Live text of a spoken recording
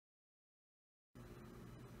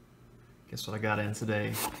Guess what I got in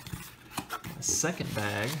today? A second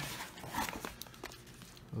bag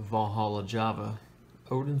of Valhalla Java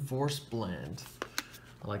Odinforce Blend.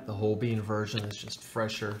 I like the whole bean version. It's just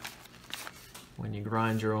fresher when you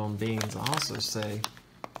grind your own beans. I also say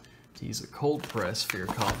to use a cold press for your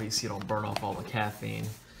coffee so you don't burn off all the caffeine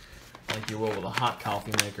like you will with a hot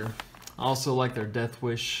coffee maker. I also like their Death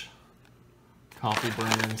Wish coffee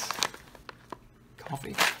brand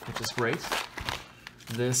coffee, which is great.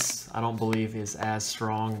 This, I don't believe, is as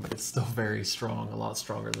strong, but it's still very strong, a lot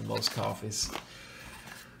stronger than most coffees.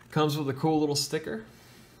 Comes with a cool little sticker.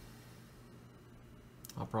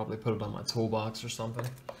 I'll probably put it on my toolbox or something.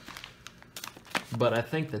 But I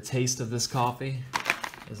think the taste of this coffee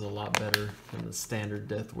is a lot better than the standard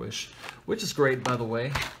Death Wish, which is great, by the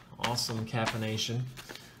way. Awesome caffeination.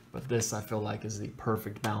 But this, I feel like, is the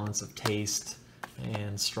perfect balance of taste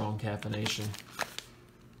and strong caffeination.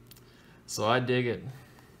 So I dig it.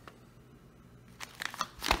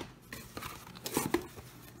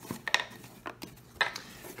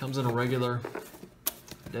 Comes in a regular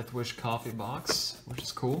Death Wish coffee box, which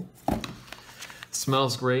is cool.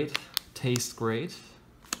 Smells great, tastes great.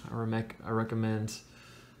 I recommend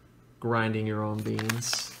grinding your own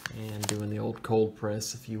beans and doing the old cold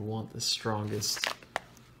press if you want the strongest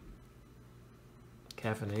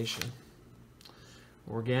caffeination.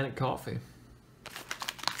 Organic coffee.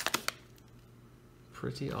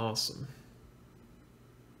 Pretty awesome.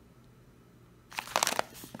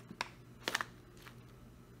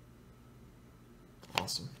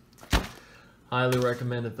 Awesome. Highly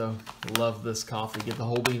recommend it though. Love this coffee. Get the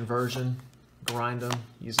whole bean version, grind them,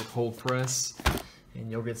 use a cold press, and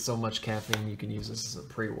you'll get so much caffeine you can use this as a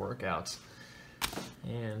pre-workout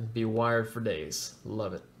and be wired for days.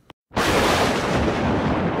 Love it.